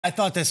I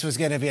thought this was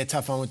going to be a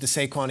tough one with the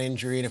Saquon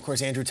injury and, of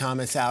course, Andrew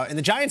Thomas out. And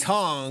the Giants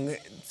hung.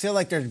 Feel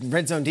like their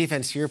red zone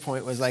defense, to your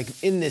point, was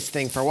like in this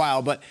thing for a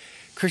while. But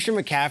Christian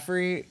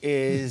McCaffrey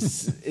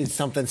is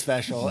something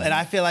special. And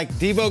I feel like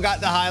Debo got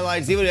the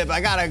highlights. Debo did, but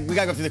we got to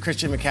go through the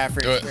Christian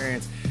McCaffrey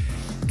experience.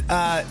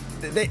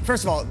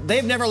 First of all,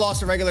 they've never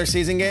lost a regular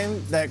season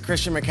game that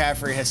Christian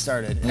McCaffrey has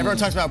started. Everyone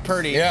talks about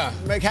Purdy. Yeah.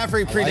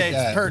 McCaffrey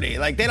predates Purdy.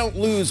 Like, they don't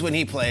lose when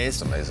he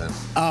plays. That's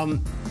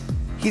amazing.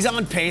 He's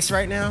on pace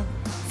right now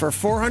for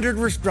 400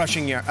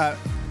 rushing yards.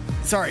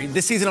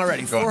 This season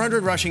already,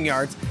 400 rushing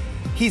yards.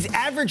 He's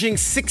averaging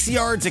 6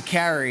 yards a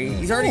carry.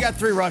 He's already got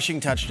 3 rushing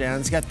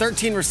touchdowns. He's got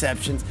 13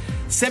 receptions.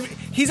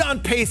 He's on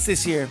pace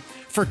this year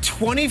for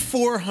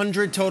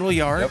 2,400 total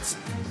yards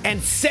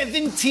and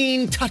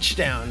 17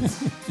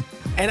 touchdowns.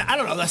 And I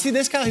don't know. I see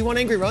this guy. He won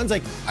Angry Runs.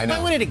 Like, I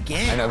might win it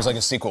again. I know. It was like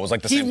a sequel. It was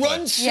like the same He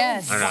runs play.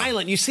 so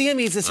violent. You see him.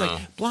 He's this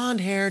like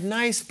blonde-haired,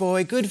 nice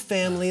boy, good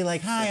family.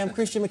 Like, hi, I'm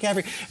Christian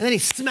McCaffrey. And then he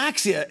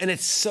smacks you, and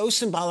it's so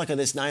symbolic of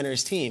this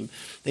Niners team.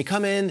 They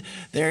come in,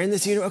 they're in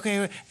this unit,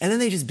 okay, and then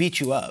they just beat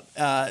you up.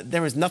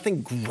 There was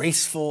nothing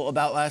graceful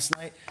about last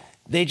night.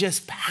 They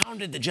just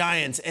pounded the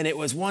Giants, and it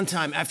was one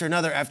time after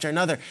another after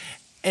another.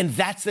 And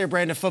that's their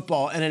brand of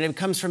football. And it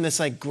comes from this,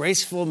 like,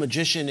 graceful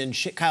magician and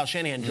Kyle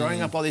Shanahan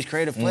drawing up all these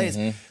creative plays.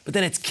 But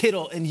then it's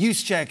Kittle and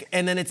Juszczyk,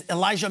 and then it's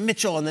Elijah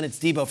Mitchell, and then it's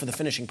Debo for the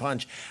finishing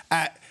punch.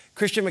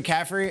 Christian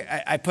McCaffrey,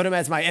 I put him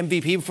as my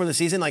MVP before the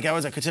season. Like, I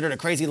was considered a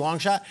crazy long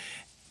shot.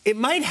 It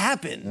might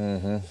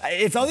happen.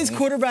 If all these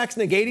quarterbacks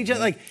negate each other,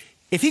 like,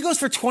 if he goes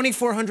for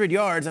 2,400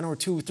 yards, I know we're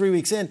 2-3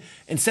 weeks in,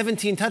 and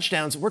 17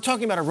 touchdowns, we're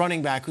talking about a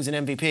running back who's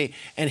an MVP,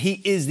 and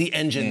he is the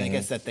engine that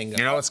gets that thing going.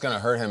 You know what's going to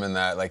hurt him in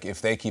that? Like,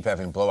 if they keep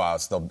having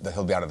blowouts,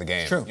 he'll be out of the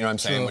game. True. You know what I'm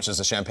saying? Which is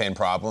a champagne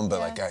problem,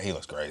 but, like, he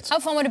looks great. How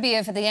fun would it be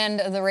if at the end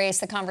of the race,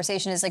 the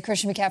conversation is like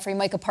Christian McCaffrey,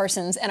 Micah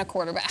Parsons, and a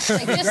quarterback?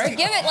 Like, just to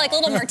give it, like, a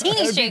little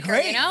martini shaker,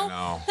 you know?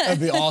 No.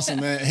 That'd be awesome,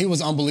 man. He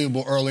was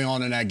unbelievable early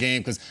on in that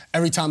game because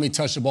every time he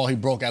touched the ball, he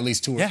broke at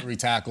least 2 or 3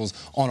 tackles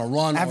on a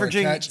run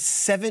Averaging or a catch.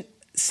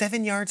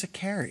 7 yards a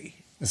carry.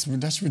 That's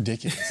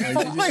ridiculous.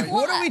 Like,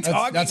 what are we talking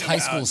about? That's high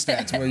school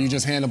stats where you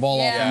just hand the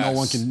ball off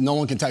and no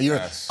one can tell. You're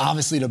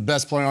obviously the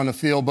best player on the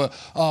field, but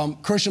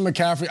Christian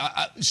McCaffrey,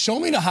 show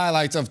me the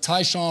highlights of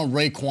Tyshawn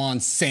Raekwon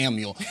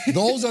Samuel.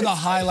 Those are the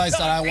highlights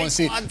that I want to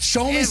see.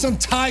 Show me some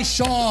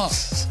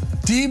Tyshawn.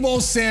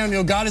 Debo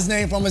Samuel got his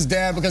name from his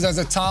dad because as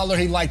a toddler,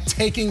 he liked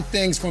taking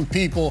things from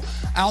people.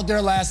 Out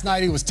there last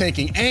night, he was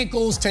taking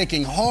ankles,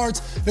 taking hearts.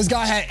 This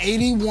guy had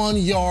 81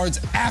 yards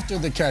after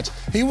the catch.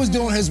 He was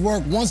doing his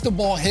work once the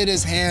ball hit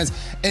his hands.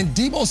 And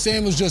Debo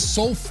Samuel's just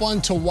so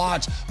fun to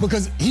watch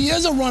because he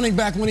is a running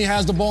back when he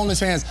has the ball in his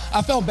hands.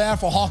 I felt bad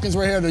for Hawkins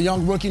right here, the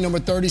young rookie, number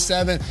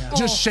 37.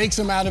 Just shakes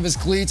him out of his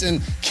cleats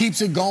and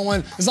keeps it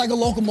going. It's like a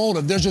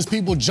locomotive. There's just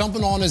people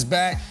jumping on his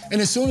back.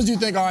 And as soon as you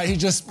think, all right,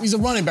 he's a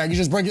running back, you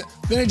just break it.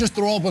 Then they just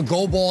throw up a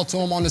go ball to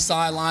him on the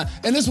sideline.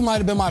 And this one might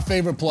have been my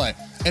favorite play.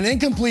 An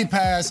incomplete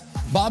pass.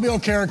 Bobby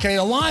Okereke,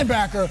 a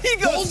linebacker,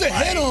 goes to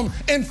hit him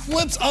and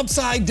flips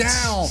upside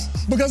down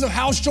because of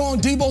how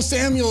strong Debo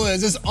Samuel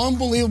is. It's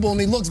unbelievable,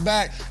 and he looks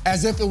back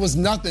as if it was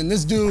nothing.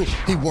 This dude,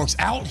 he works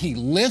out, he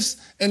lifts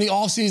in the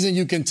offseason,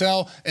 you can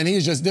tell, and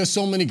there's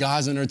so many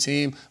guys on their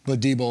team, but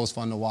Debo is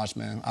fun to watch,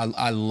 man.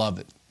 I love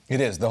it.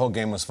 It is. The whole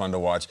game was fun to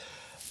watch.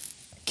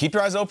 Keep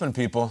your eyes open,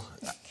 people.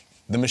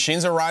 The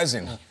machines are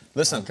rising.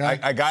 Listen,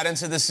 I got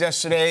into this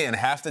yesterday, and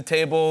half the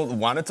table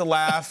wanted to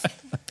laugh.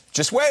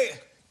 Just wait.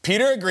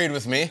 Peter agreed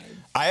with me.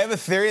 I have a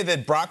theory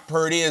that Brock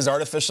Purdy is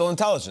artificial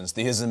intelligence.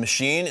 He is a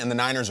machine, and the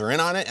Niners are in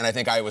on it, and I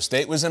think Iowa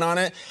State was in on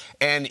it,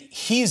 and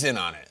he's in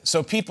on it.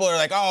 So people are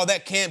like, oh,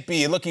 that can't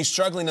be. Look, he's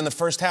struggling in the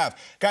first half.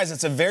 Guys,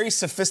 it's a very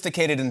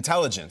sophisticated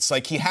intelligence.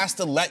 Like, he has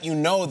to let you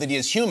know that he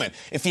is human.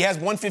 If he has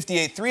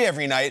 158.3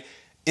 every night,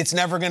 it's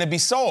never going to be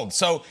sold.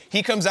 So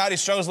he comes out, he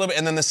struggles a little bit,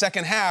 and then the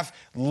second half,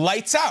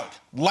 lights out.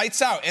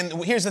 Lights out. And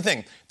here's the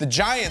thing. The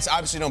Giants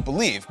obviously don't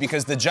believe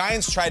because the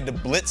Giants tried to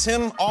blitz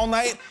him all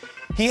night.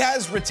 He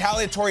has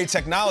retaliatory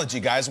technology,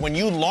 guys. When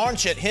you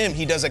launch at him,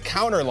 he does a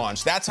counter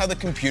launch. That's how the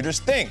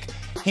computers think.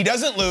 He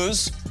doesn't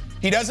lose.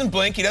 He doesn't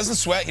blink. He doesn't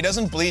sweat. He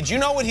doesn't bleed. You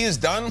know what he has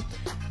done?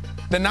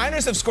 The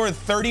Niners have scored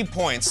 30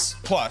 points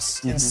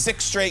plus in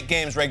 6 straight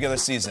games regular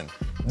season.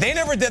 They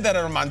never did that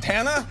under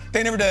Montana.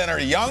 They never did that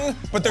under Young,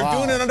 but they're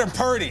doing it under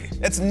Purdy.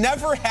 It's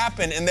never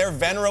happened in their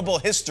venerable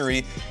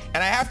history. And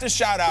I have to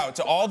shout out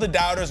to all the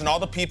doubters and all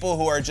the people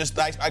who are just,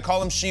 I call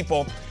them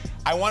sheeple.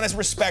 I want to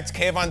respect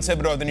Kayvon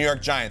Thibodeau of the New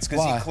York Giants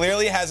because he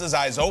clearly has his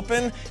eyes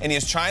open and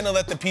he's trying to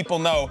let the people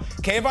know,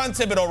 Kayvon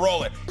Thibodeau,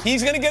 roll it.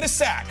 He's going to get a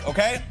sack,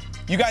 okay?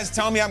 You guys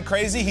tell me I'm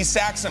crazy. He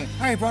sacks him.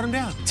 All right, brought him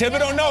down.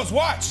 Thibodeau knows.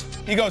 Watch.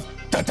 He goes,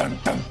 dun dun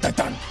dun dun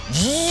dun.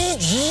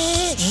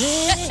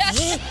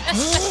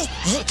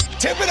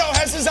 Thibodeau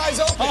has his eyes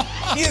open.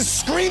 He is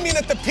screaming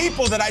at the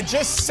people that I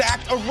just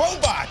sacked a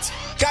robot.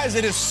 Guys,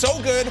 it is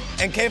so good.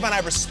 And Kayvon, I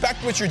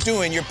respect what you're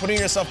doing. You're putting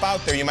yourself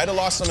out there. You might have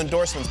lost some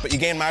endorsements, but you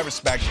gained my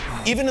respect.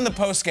 Even in the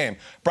postgame,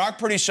 Brock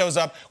Purdy shows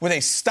up with a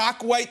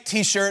stock white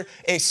T-shirt,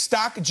 a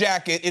stock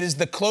jacket. It is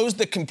the clothes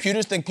that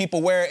computers think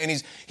people wear, and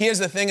he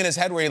has a thing in his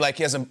head where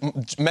he has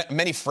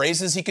many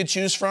phrases he could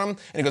choose from, and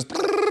he goes.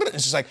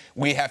 It's just like,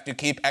 we have to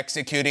keep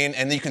executing,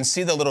 and you can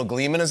see the little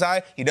gleam in his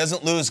eye. He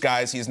doesn't lose,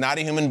 guys. He's not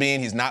a human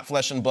being. He's not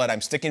flesh and blood. I'm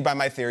sticking by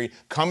my theory.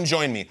 Come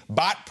join me.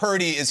 Bot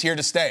Purdy is here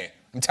to stay.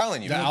 I'm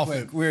telling you. Real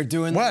quick, we're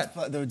doing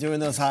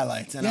those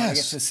highlights, and I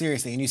get so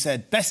seriously. And you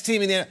said best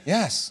team in the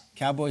yes.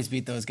 Cowboys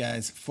beat those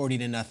guys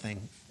 40-0.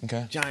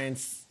 Okay.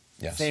 Giants,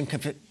 same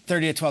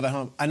 30-12 at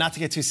home. Not to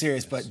get too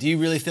serious, but do you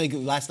really think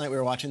last night we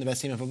were watching the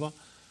best team in football?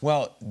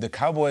 Well, the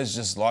Cowboys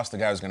just lost the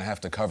guy who's going to have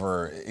to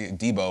cover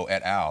Debo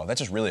et al. That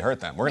just really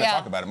hurt them. We're going to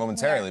talk about it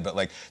momentarily, but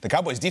the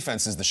Cowboys'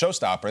 defense is the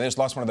showstopper. They just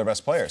lost one of their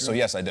best players. So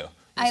yes, I do.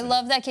 I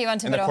love that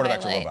Kayvon Thibodeau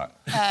highlight.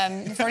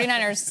 The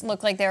 49ers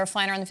looked like they were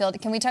flying around the field.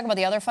 Can we talk about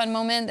the other fun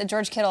moment? That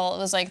George Kittle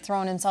was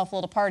throwing himself a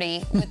little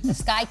party with the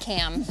sky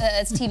cam.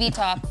 It's TV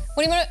talk.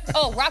 What do you want?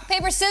 Oh, rock,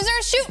 paper,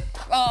 scissors, shoot.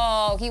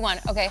 Oh, he won.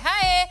 Okay,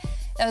 hi.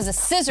 That was a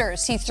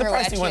scissors he threw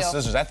at you. He went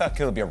scissors. I thought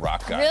Kittle would be a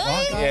rock guy. Really?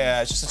 Rock guy?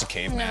 Yeah, it's just such a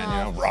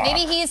caveman, rock.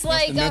 Maybe he's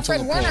like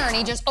Fred Warner and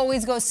he just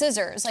always goes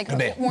scissors.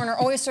 Warner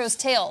always throws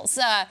tails.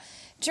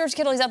 George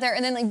Kittle, he's out there,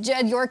 and then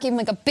Jed York gave him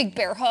a big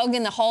bear hug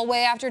in the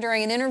hallway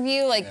during an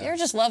interview. They're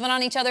just loving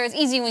on each other. It's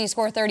easy when you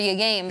score 30 a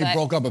game. He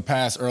broke up a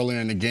pass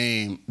earlier in the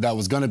game that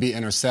was going to be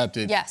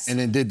intercepted. Yes. And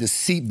then did the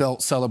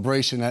seatbelt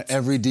celebration that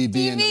every DB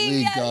in the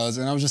league does.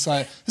 And I was just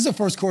like, this is the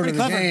first quarter of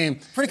the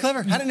game. Pretty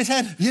clever. Had it in his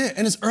head. Yeah,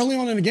 and it's early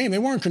on in the game. They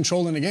weren't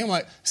controlling the game.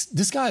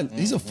 This guy,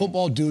 he's a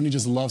football dude, and he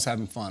just loves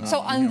having fun. So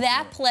on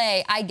that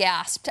play, I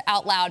gasped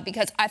out loud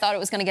because I thought it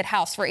was going to get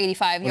housed for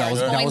 85 yards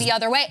going the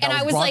other way. And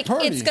I was like,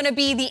 it's going to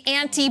be the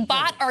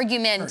anti-bot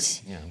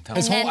argument.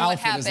 His whole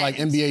outfit is like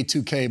NBA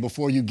 2K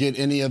before you get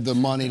any of the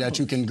money that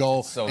you can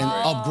go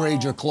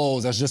upgrade your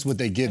clothes. That's just what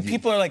they give you.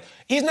 People are like,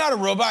 he's not a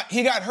robot.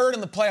 He got hurt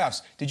in the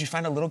playoffs. Did you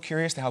find a little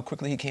curious to how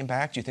quickly he came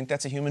back? Do you think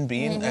that's a human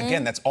being?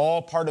 Again, that's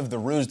all part of the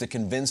ruse to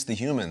convince the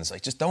humans.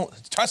 Just don't,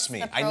 trust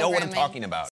me. I know what I'm talking about.